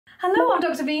Hello, I'm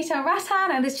Dr. Vanita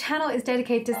Rattan and this channel is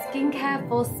dedicated to skincare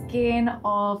for skin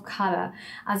of colour.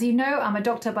 As you know, I'm a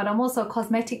doctor, but I'm also a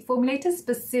cosmetic formulator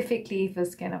specifically for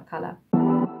skin of colour.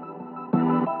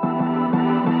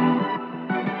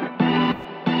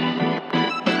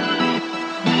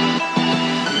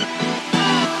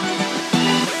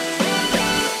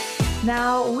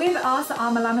 Now, with us,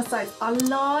 our melanocytes are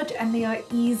large and they are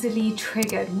easily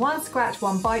triggered. One scratch,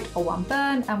 one bite, or one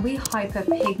burn, and we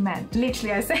hyperpigment.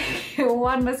 Literally, I say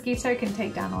one mosquito can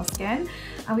take down our skin,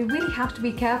 and we really have to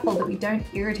be careful that we don't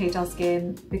irritate our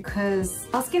skin because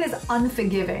our skin is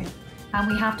unforgiving,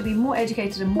 and we have to be more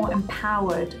educated and more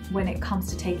empowered when it comes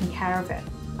to taking care of it.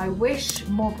 I wish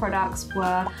more products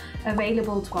were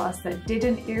available to us that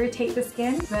didn't irritate the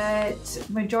skin, but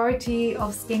majority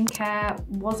of skincare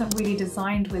wasn't really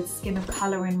designed with skin of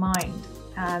color in mind.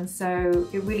 And so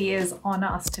it really is on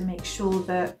us to make sure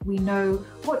that we know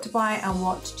what to buy and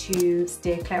what to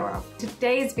steer clear of.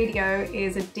 Today's video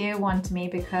is a dear one to me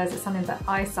because it's something that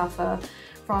I suffer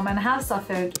from and have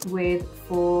suffered with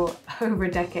for over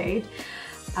a decade.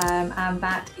 And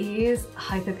that is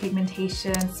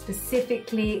hyperpigmentation,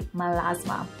 specifically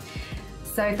melasma.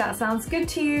 So if that sounds good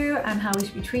to you and how we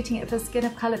should be treating it for skin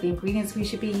of color, the ingredients we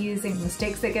should be using,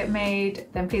 mistakes that get made,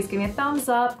 then please give me a thumbs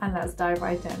up and let's dive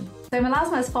right in. So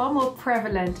melasma is far more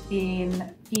prevalent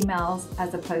in females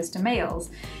as opposed to males.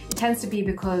 It tends to be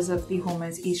because of the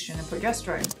hormones estrogen and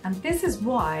progesterone. And this is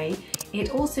why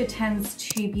it also tends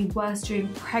to be worse during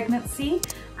pregnancy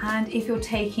and if you're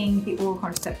taking the oral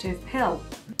contraceptive pill.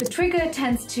 The trigger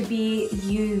tends to be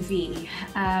UV,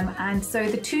 and so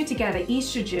the two together,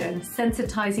 estrogen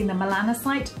sensitizing the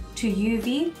melanocyte to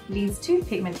UV, leads to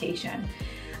pigmentation.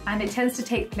 And it tends to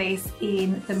take place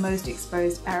in the most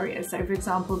exposed areas. So for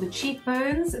example, the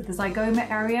cheekbones, the zygoma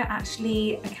area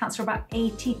actually accounts for about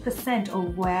 80%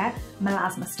 of where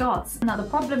melasma starts. Now the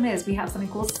problem is we have something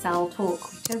called cell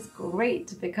talk, which is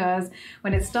great because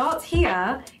when it starts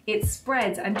here, it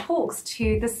spreads and talks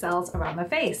to the cells around the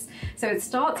face. So it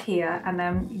starts here and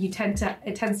then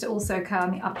it tends to also occur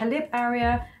on the upper lip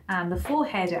area and the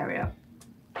forehead area,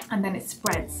 and then it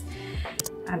spreads.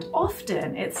 And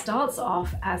often it starts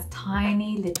off as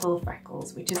tiny little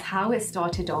freckles, which is how it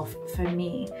started off for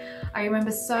me. I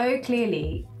remember so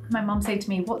clearly my mum saying to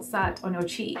me, "What's that on your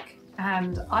cheek?"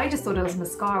 And I just thought it was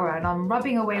mascara, and I'm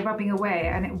rubbing away,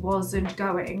 and it wasn't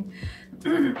going.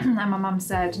 And my mum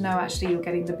said, "No, actually you're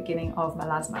getting the beginning of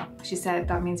melasma." She said,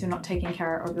 "That means you're not taking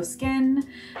care of your skin,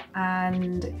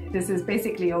 and this is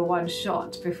basically your one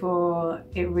shot before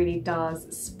it really does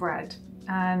spread."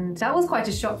 And that was quite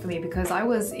a shock for me because I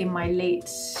was in my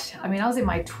I was in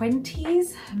my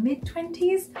 20s,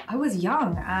 mid-20s. I was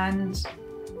young and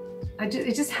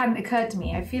it just hadn't occurred to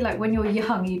me. I feel like when you're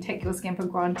young, you take your skin for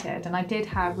granted. And I did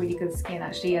have really good skin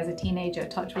actually as a teenager,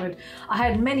 touch wood. I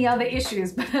had many other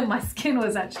issues, but my skin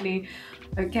was actually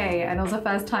okay. And it was the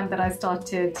first time that I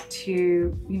started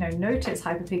to, notice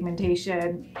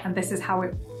hyperpigmentation. And this is how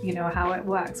it, how it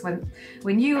works.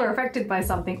 When you are affected by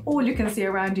something, all you can see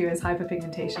around you is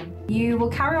hyperpigmentation. You will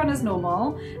carry on as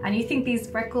normal and you think these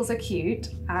freckles are cute,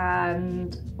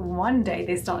 and one day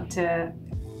they start to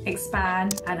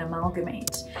expand and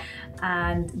amalgamate,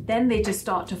 and then they just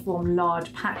start to form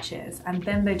large patches, and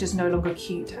then they're just no longer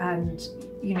cute, and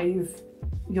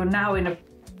you're now in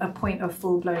a point of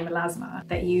full-blown melasma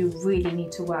that you really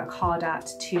need to work hard at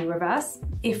to reverse,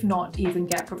 if not even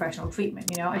get professional treatment.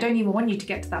 I don't even want you to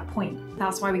get to that point.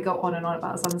 That's why we go on and on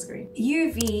about sunscreen.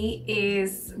 UV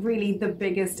is really the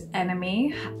biggest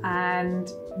enemy, and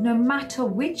no matter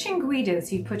which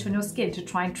ingredients you put on your skin to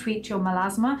try and treat your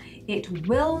melasma, it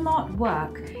will not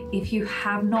work if you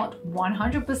have not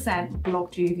 100%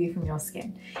 blocked UV from your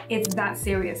skin. It's that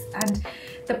serious. And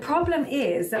the problem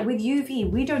is that with UV,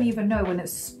 we don't even know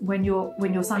when your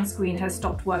sunscreen has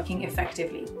stopped working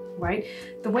effectively, right?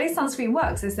 The way sunscreen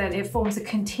works is that it forms a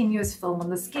continuous film on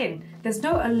the skin. There's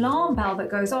no alarm bell that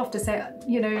goes off to say,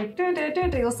 your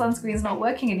sunscreen's not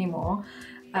working anymore.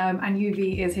 And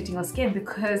UV is hitting your skin,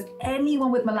 because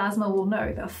anyone with melasma will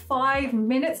know that 5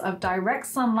 minutes of direct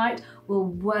sunlight will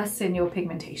worsen your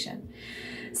pigmentation.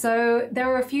 So there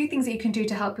are a few things that you can do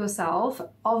to help yourself.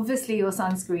 Obviously your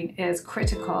sunscreen is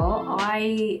critical.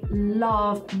 I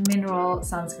love mineral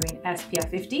sunscreen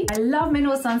SPF50. I love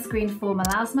mineral sunscreen for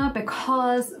melasma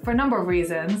because, for a number of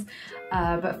reasons,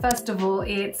 but first of all,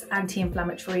 it's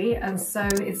anti-inflammatory, and so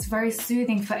it's very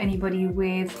soothing for anybody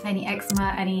with any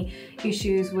eczema, any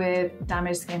issues with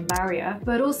damaged skin barrier.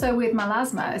 But also with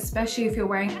melasma, especially if you're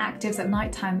wearing actives at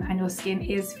nighttime and your skin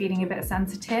is feeling a bit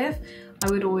sensitive, I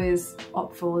would always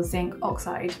opt for zinc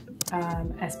oxide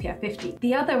SPF50.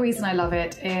 The other reason I love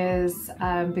it is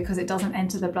because it doesn't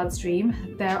enter the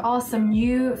bloodstream. There are some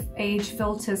new age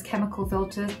filters, chemical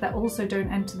filters, that also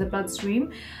don't enter the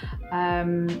bloodstream.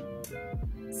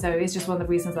 So it's just one of the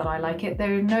reasons that I like it.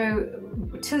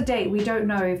 To date, we don't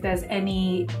know if there's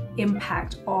any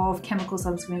impact of chemical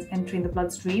sunscreens entering the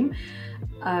bloodstream.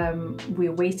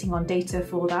 We're waiting on data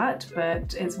for that,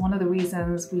 but it's one of the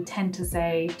reasons we tend to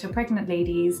say to pregnant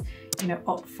ladies, you know,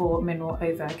 opt for mineral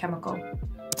over chemical.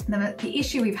 The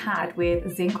issue we've had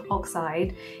with zinc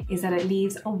oxide is that it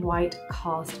leaves a white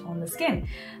cast on the skin.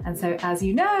 And so, as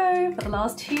you know, for the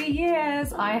last 2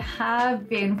 years, I have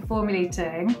been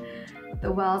formulating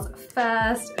the world's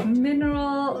first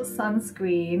mineral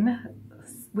sunscreen,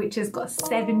 which has got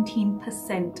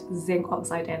 17% zinc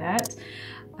oxide in it,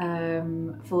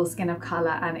 for skin of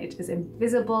color, and it is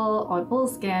invisible on all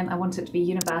skin. I want it to be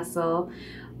universal.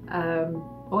 I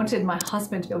wanted my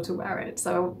husband to be able to wear it,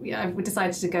 so yeah, we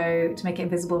decided to make it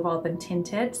invisible rather than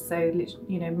tinted, so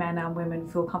you know, men and women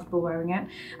feel comfortable wearing it,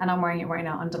 and I'm wearing it right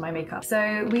now under my makeup.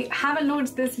 So we haven't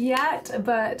launched this yet,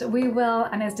 but we will,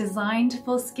 and it's designed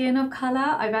for skin of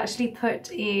color. I've actually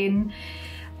put in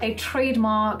a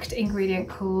trademarked ingredient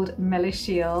called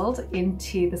Melasma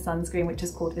into the sunscreen, which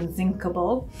is called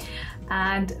Inzincable.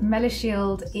 And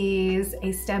Melasma is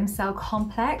a stem cell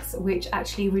complex which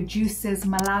actually reduces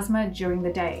melasma during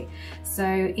the day. So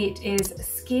it is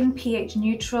skin pH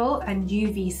neutral and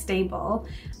UV stable.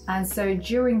 And so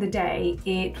during the day,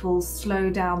 it will slow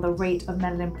down the rate of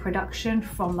melanin production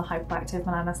from the hyperactive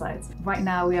melanocytes. Right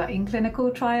now, we are in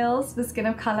clinical trials for skin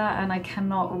of color, and I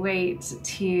cannot wait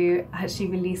to actually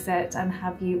release it and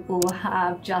have you all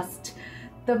have just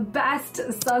the best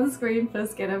sunscreen for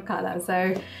skin of color.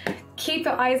 So keep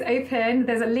your eyes open.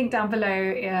 There's a link down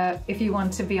below if you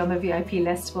want to be on the VIP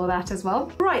list for that as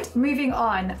well. Right, moving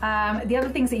on. The other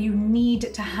things that you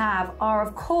need to have are,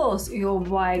 of course, your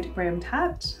wide brimmed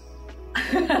hat.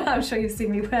 I'm sure you've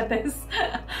seen me wear this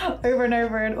over and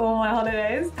over in all my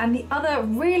holidays. And the other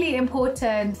really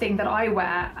important thing that I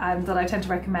wear and that I tend to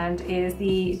recommend is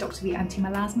the Dr. V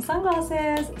anti-melasma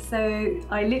sunglasses. So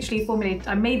I literally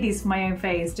I made these for my own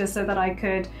face just so that I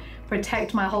could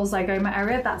protect my whole zygoma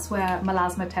area. That's where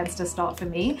melasma tends to start for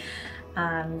me,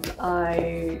 and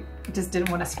I just didn't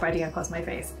want to spread it across my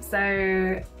face. So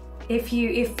if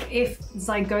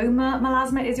zygoma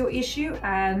melasma is your issue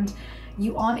and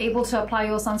you aren't able to apply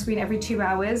your sunscreen every 2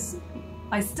 hours,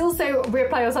 I still say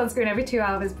reapply your sunscreen every 2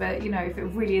 hours, but you know, if it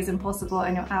really is impossible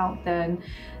and you're out, then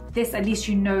this, at least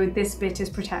you know this bit is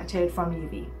protected from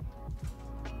UV.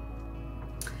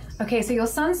 Okay, so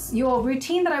your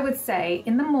routine that I would say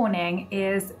in the morning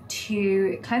is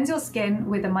to cleanse your skin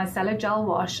with a Micellar Gel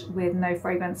Wash with no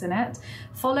fragrance in it,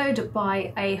 followed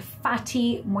by a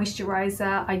fatty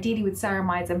moisturizer, ideally with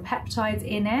ceramides and peptides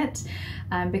in it.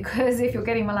 Because if you're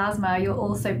getting melasma, you're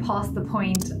also past the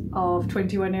point of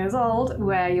 21 years old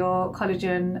where your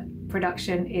collagen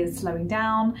production is slowing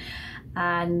down.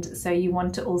 And so you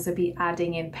want to also be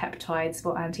adding in peptides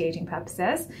for anti-aging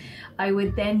purposes. I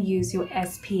would then use your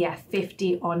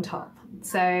SPF50 on top.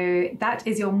 So that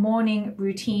is your morning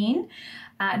routine.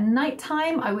 At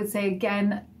nighttime, I would say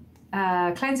again,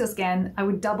 cleanse your skin. I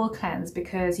would double cleanse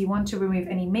because you want to remove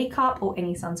any makeup or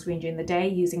any sunscreen during the day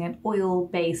using an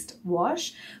oil-based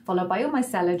wash, followed by your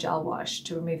Micellar Gel Wash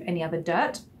to remove any other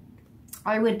dirt.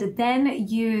 I would then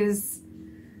use,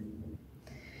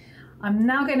 I'm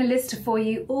now going to list for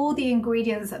you all the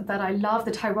ingredients that I love, the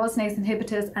tyrosinase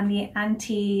inhibitors and the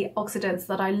antioxidants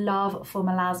that I love for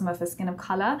melasma for skin of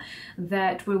color,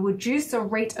 that will reduce the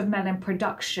rate of melanin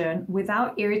production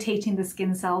without irritating the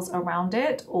skin cells around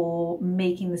it or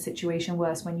making the situation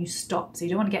worse when you stop. So you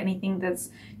don't want to get anything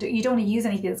you don't want to use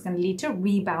anything that's going to lead to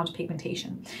rebound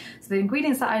pigmentation. So the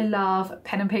ingredients that I love,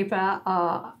 pen and paper,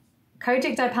 are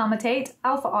kojic dipalmitate,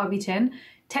 alpha-arbutin,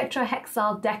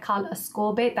 tetrahexyl decal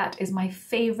ascorbate. That is my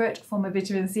favorite form of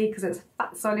vitamin C because it's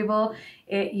fat soluble.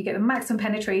 You get the maximum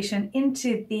penetration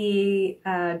into the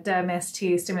dermis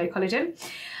to stimulate collagen.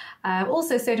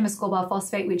 Also sodium ascorbate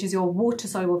phosphate, which is your water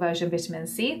soluble version of vitamin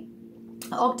C.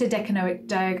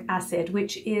 Octadecanoic acid,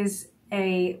 which is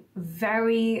a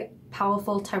very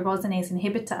powerful tyrosinase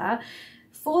inhibitor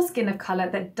for skin of color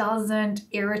that doesn't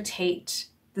irritate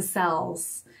the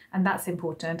cells. And that's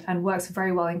important and works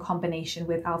very well in combination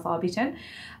with alpha-arbutin.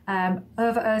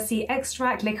 Ursi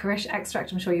extract, licorice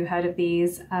extract, I'm sure you've heard of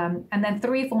these. And then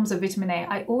 3 forms of vitamin A.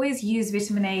 I always use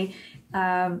vitamin A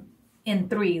in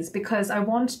 3s because I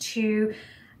want to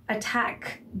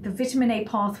attack the vitamin A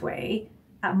pathway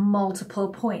at multiple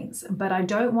points, but I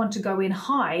don't want to go in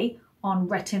high on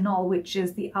retinol, which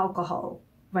is the alcohol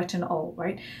retinol,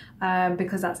 right?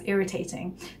 Because that's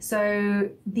irritating. So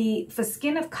for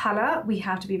skin of color, we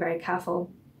have to be very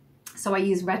careful. So I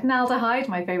use retinaldehyde,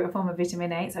 my favorite form of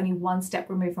vitamin A. It's only one step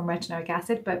removed from retinoic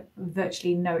acid, but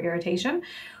virtually no irritation.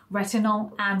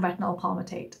 Retinol and retinol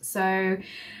palmitate. So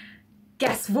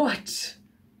guess what?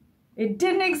 It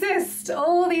didn't exist.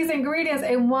 All these ingredients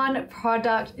in one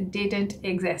product didn't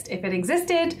exist. If it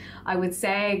existed, I would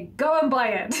say go and buy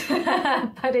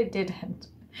it, but it didn't.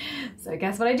 So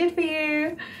guess what I did for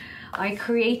you? I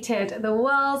created the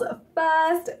world's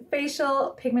first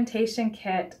facial pigmentation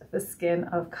kit for skin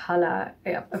of color.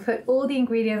 I put all the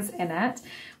ingredients in it.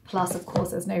 Plus, of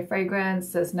course, there's no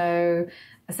fragrance, there's no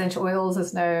essential oils,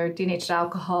 there's no denatured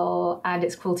alcohol, and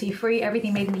it's cruelty-free.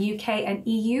 Everything made in the UK and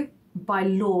EU by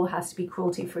law has to be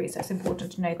cruelty-free, so it's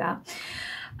important to know that.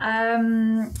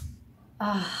 I'm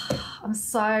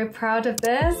so proud of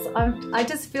this. I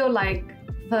just feel like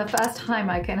for the first time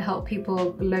I can help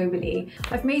people globally.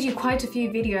 I've made you quite a few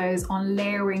videos on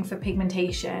layering for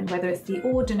pigmentation, whether it's the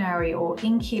Ordinary or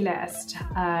Inky List.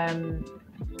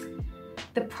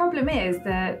 The problem is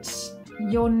that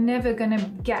you're never going to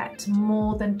get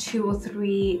more than 2 or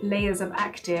 3 layers of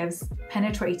actives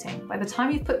penetrating. By the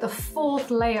time you've put the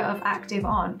 4th layer of active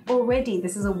on, already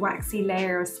this is a waxy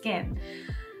layer of skin.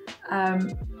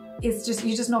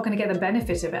 You're just not going to get the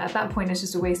benefit of it. At that point, it's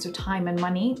just a waste of time and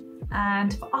money.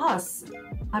 And for us,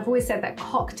 I've always said that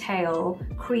cocktail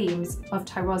creams of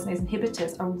tyrosinase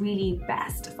inhibitors are really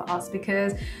best for us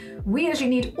because we actually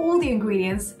need all the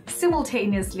ingredients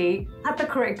simultaneously at the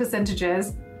correct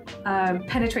percentages,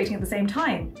 penetrating at the same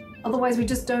time. Otherwise, we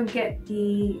just don't get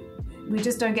the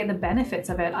benefits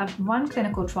of it. I've run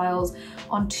clinical trials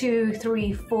on 2,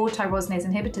 3, 4 tyrosinase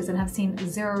inhibitors and have seen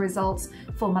 0 results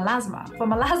for melasma. For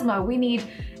melasma, we need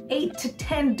 8 to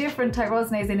 10 different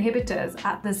tyrosinase inhibitors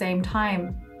at the same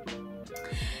time.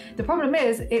 The problem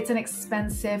is it's an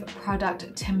expensive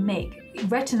product to make.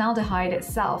 Retinaldehyde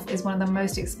itself is one of the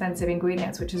most expensive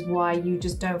ingredients, which is why you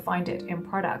just don't find it in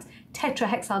products.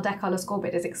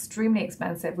 Tetrahexaldecaloscorbate is extremely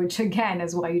expensive, which again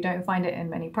is why you don't find it in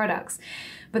many products.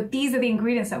 But these are the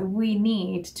ingredients that we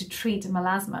need to treat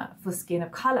melasma for skin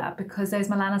of color, because those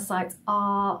melanocytes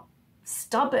are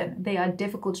stubborn, they are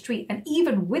difficult to treat. And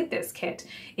even with this kit,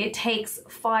 it takes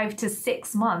 5 to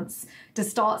 6 months to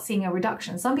start seeing a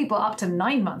reduction. Some people up to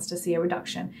 9 months to see a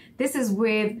reduction. This is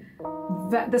with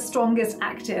the strongest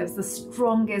actives, the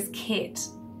strongest kit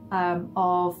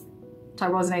of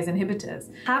tyrosinase inhibitors.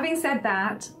 Having said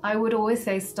that, I would always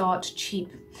say start cheap.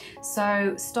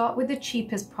 So start with the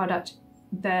cheapest product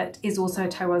that is also a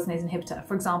tyrosinase inhibitor.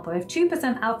 For example, if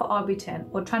 2% alpha-arbutin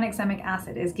or tranexamic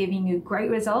acid is giving you great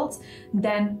results,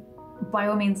 then by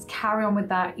all means carry on with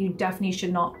that. You definitely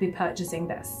should not be purchasing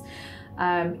this.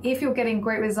 If you're getting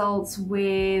great results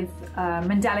with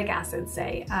mandelic acid,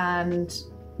 say, and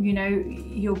you know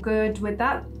you're good with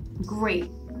that,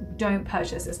 great, don't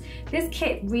purchase this. This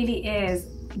kit really is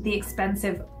the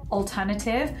expensive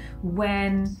alternative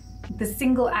when the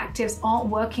single actives aren't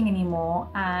working anymore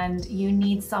and you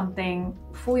need something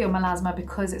for your melasma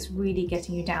because it's really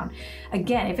getting you down.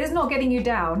 Again, if it's not getting you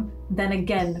down, then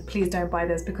again, please don't buy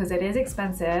this because it is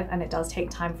expensive and it does take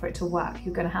time for it to work.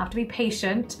 You're gonna have to be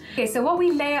patient. Okay, so what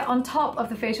we layer on top of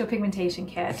the facial pigmentation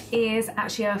kit is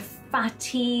actually a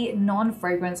fatty,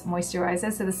 non-fragrance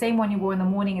moisturizer. So the same one you wore in the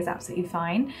morning is absolutely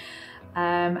fine.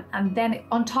 And then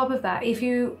on top of that, if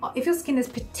your skin is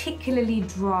particularly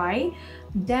dry,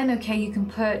 then okay, you can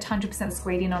put 100%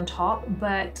 Scradian on top,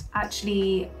 but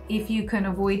actually if you can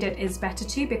avoid it, it's better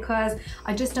too, because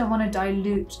I just don't want to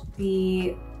dilute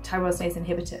the tyrosinase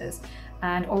inhibitors.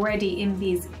 And already in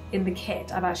the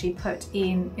kit, I've actually put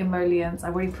in emollients,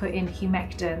 I've already put in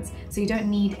humectants, so you don't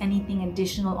need anything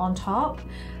additional on top.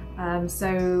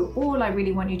 So all I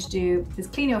really want you to do is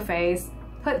clean your face,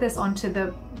 put this onto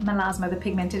the melasma, the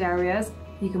pigmented areas.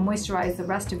 You can moisturize the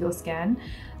rest of your skin.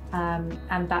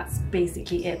 And that's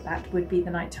basically it. That would be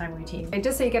the nighttime routine.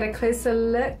 Just so you get a closer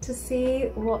look to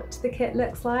see what the kit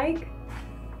looks like.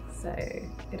 So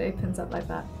it opens up like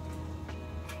that.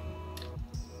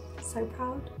 So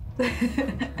proud.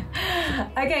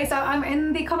 Okay, so I'm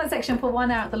in the comment section for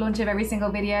 1 hour at the launch of every single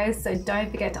video, so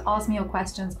don't forget to ask me your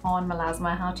questions on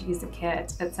melasma, how to use the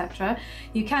kit, etc.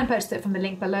 You can purchase it from the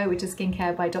link below, which is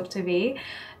Skincare by Dr. V.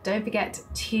 Don't forget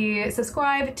to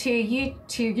subscribe to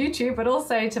YouTube, but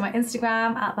also to my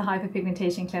Instagram at the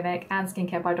Hyperpigmentation Clinic and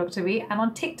Skincare by Dr. V, and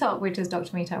on TikTok, which is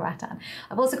Dr. Vanita Rattan.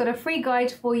 I've also got a free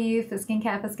guide for you for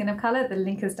skincare for skin of color. The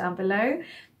link is down below.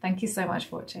 Thank you so much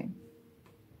for watching.